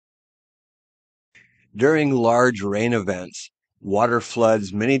During large rain events, water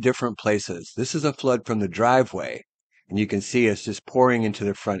floods many different places. This is a flood from the driveway, and you can see it's just pouring into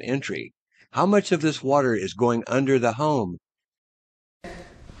the front entry. How much of this water is going under the home?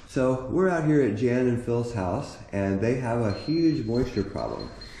 So we're out here at Jan and Phil's house, and they have a huge moisture problem.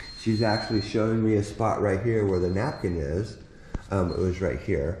 She's actually showing me a spot right here where the napkin is. It was right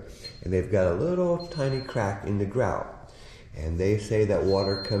here. And they've got a little tiny crack in the grout. And they say that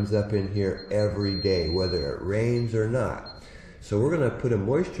water comes up in here every day, whether it rains or not. So we're gonna put a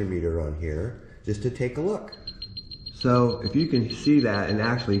moisture meter on here just to take a look. So if you can see that and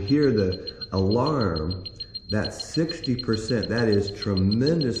actually hear the alarm, that's 60%. That is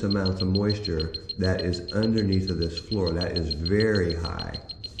tremendous amounts of moisture that is underneath of this floor. That is very high.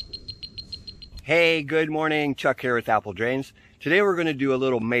 Hey, good morning. Chuck here with Apple Drains. Today we're going to do a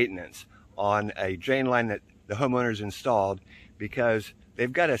little maintenance on a drain line that the homeowners installed because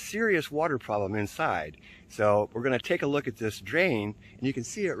they've got a serious water problem inside. So we're going to take a look at this drain, and you can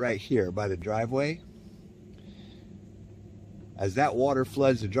see it right here by the driveway. As that water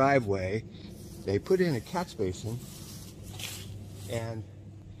floods the driveway, they put in a catch basin, and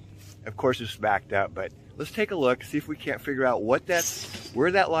of course it's backed up, but let's take a look, see if we can't figure out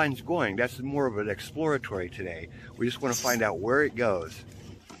where that line's going. That's more of an exploratory today. We just want to find out where it goes.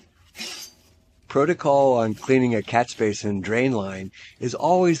 Protocol on cleaning a catch basin drain line is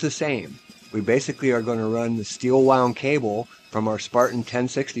always the same. We basically are going to run the steel wound cable from our Spartan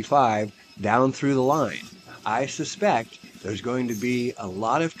 1065 down through the line. I suspect there's going to be a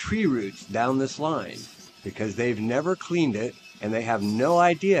lot of tree roots down this line because they've never cleaned it and they have no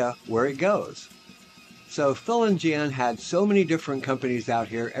idea where it goes. So Phil and Jan had so many different companies out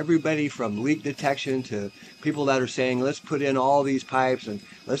here, everybody from leak detection to people that are saying, let's put in all these pipes and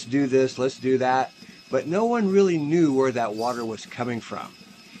let's do this, let's do that. But no one really knew where that water was coming from.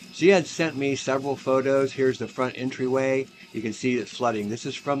 She had sent me several photos. Here's the front entryway. You can see it's flooding. This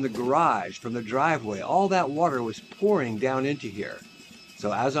is from the garage, from the driveway. All that water was pouring down into here.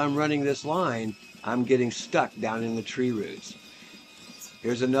 So as I'm running this line, I'm getting stuck down in the tree roots.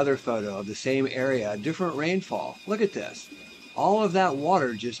 Here's another photo of the same area, different rainfall. Look at this. All of that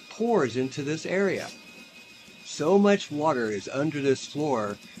water just pours into this area. So much water is under this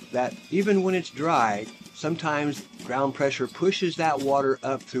floor that even when it's dry, sometimes ground pressure pushes that water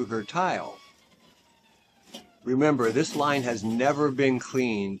up through her tile. Remember, this line has never been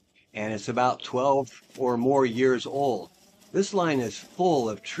cleaned, and it's about 12 or more years old. This line is full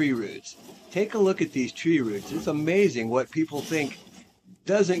of tree roots. Take a look at these tree roots. It's amazing what people think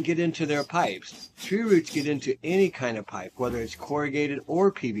doesn't get into their pipes. Tree roots get into any kind of pipe, whether it's corrugated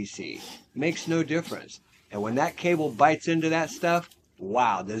or PVC. Makes no difference. And when that cable bites into that stuff,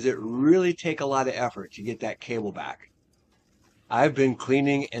 wow, does it really take a lot of effort to get that cable back. I've been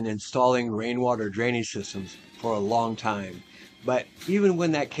cleaning and installing rainwater drainage systems for a long time, but even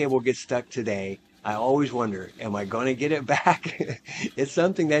when that cable gets stuck today, I always wonder, am I going to get it back? It's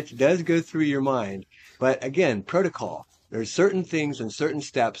something that does go through your mind. But again, protocol. There's certain things and certain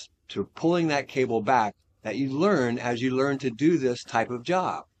steps to pulling that cable back that you learn as you learn to do this type of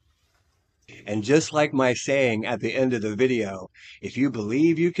job. And just like my saying at the end of the video, if you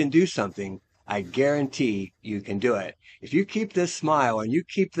believe you can do something, I guarantee you can do it. If you keep this smile and you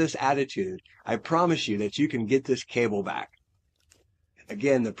keep this attitude, I promise you that you can get this cable back.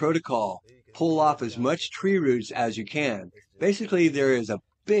 Again, the protocol, pull off as much tree roots as you can. Basically, there is a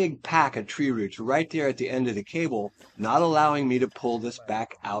big pack of tree roots right there at the end of the cable, not allowing me to pull this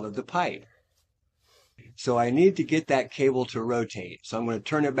back out of the pipe. So I need to get that cable to rotate. So I'm going to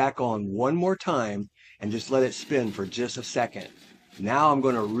turn it back on one more time and just let it spin for just a second. Now I'm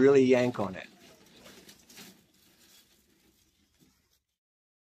going to really yank on it.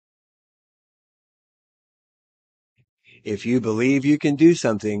 If you believe you can do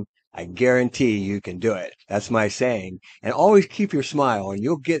something, I guarantee you can do it. That's my saying. And always keep your smile and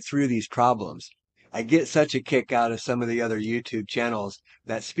you'll get through these problems. I get such a kick out of some of the other YouTube channels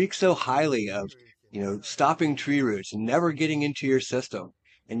that speak so highly of, stopping tree roots and never getting into your system.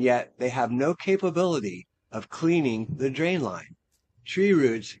 And yet they have no capability of cleaning the drain line. Tree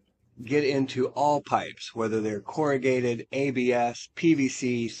roots get into all pipes, whether they're corrugated, ABS,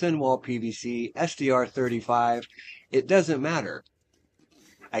 PVC, thin wall PVC, SDR35, it doesn't matter.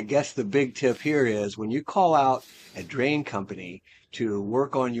 I guess the big tip here is when you call out a drain company to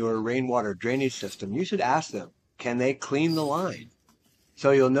work on your rainwater drainage system, you should ask them, can they clean the line?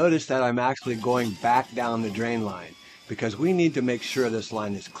 So you'll notice that I'm actually going back down the drain line because we need to make sure this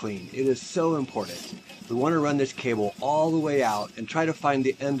line is clean. It is so important. We want to run this cable all the way out and try to find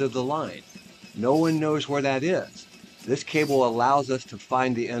the end of the line. No one knows where that is. This cable allows us to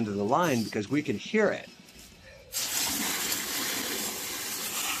find the end of the line because we can hear it.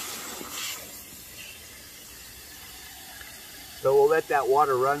 So we'll let that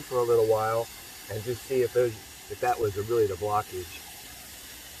water run for a little while and just see if that was really the blockage.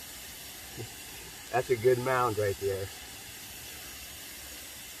 That's a good mound right there.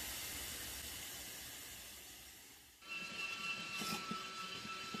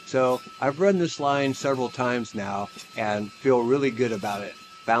 So I've run this line several times now and feel really good about it.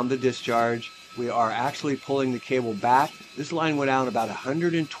 Found the discharge. We are actually pulling the cable back. This line went out about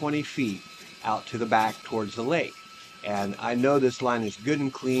 120 feet out to the back towards the lake. And I know this line is good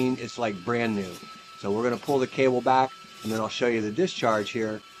and clean. It's like brand new. So we're going to pull the cable back and then I'll show you the discharge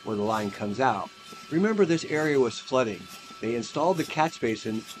here where the line comes out. Remember, this area was flooding. They installed the catch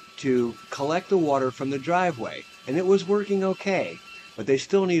basin to collect the water from the driveway and it was working okay. But they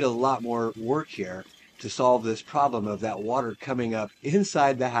still need a lot more work here to solve this problem of that water coming up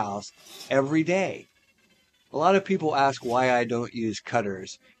inside the house every day. A lot of people ask why I don't use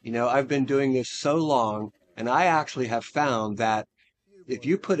cutters. You know, I've been doing this so long, and I actually have found that if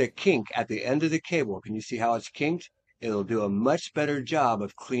you put a kink at the end of the cable, can you see how it's kinked? It'll do a much better job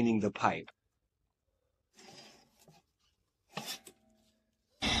of cleaning the pipe.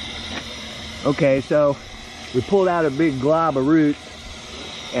 Okay, so we pulled out a big glob of roots,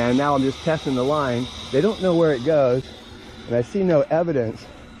 and now I'm just testing the line. They don't know where it goes, and I see no evidence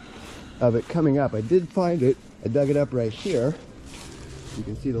of it coming up. I did find it. I dug it up right here. You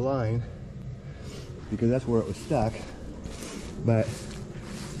can see the line because that's where it was stuck, but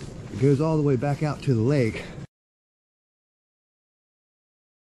it goes all the way back out to the lake.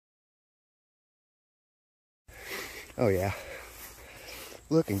 Oh yeah,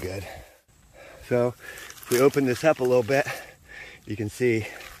 looking good. So if we open this up a little bit, you can see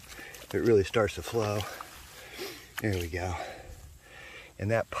it really starts to flow. There we go. And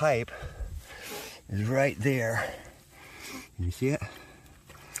that pipe is right there. Can you see it?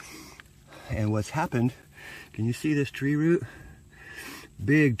 And what's happened, can you see this tree root?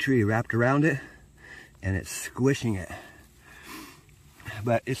 Big tree wrapped around it, and it's squishing it.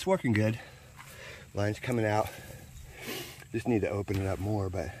 But it's working good. Line's coming out. Just need to open it up more,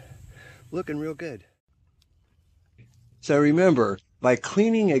 but looking real good. So remember, by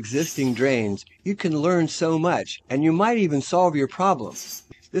cleaning existing drains, you can learn so much, and you might even solve your problem.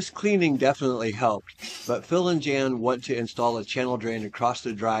 This cleaning definitely helped, but Phil and Jan want to install a channel drain across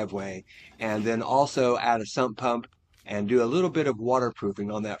the driveway, and then also add a sump pump and do a little bit of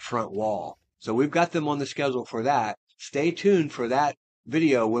waterproofing on that front wall. So we've got them on the schedule for that. Stay tuned for that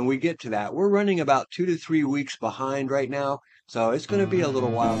video when we get to that. We're running about 2 to 3 weeks behind right now, so it's going to be a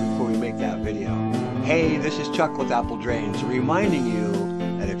little while before we make that video. Hey, this is Chuck with Apple Drains, reminding you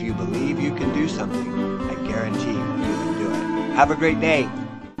that if you believe you can do something, I guarantee you can do it. Have a great day.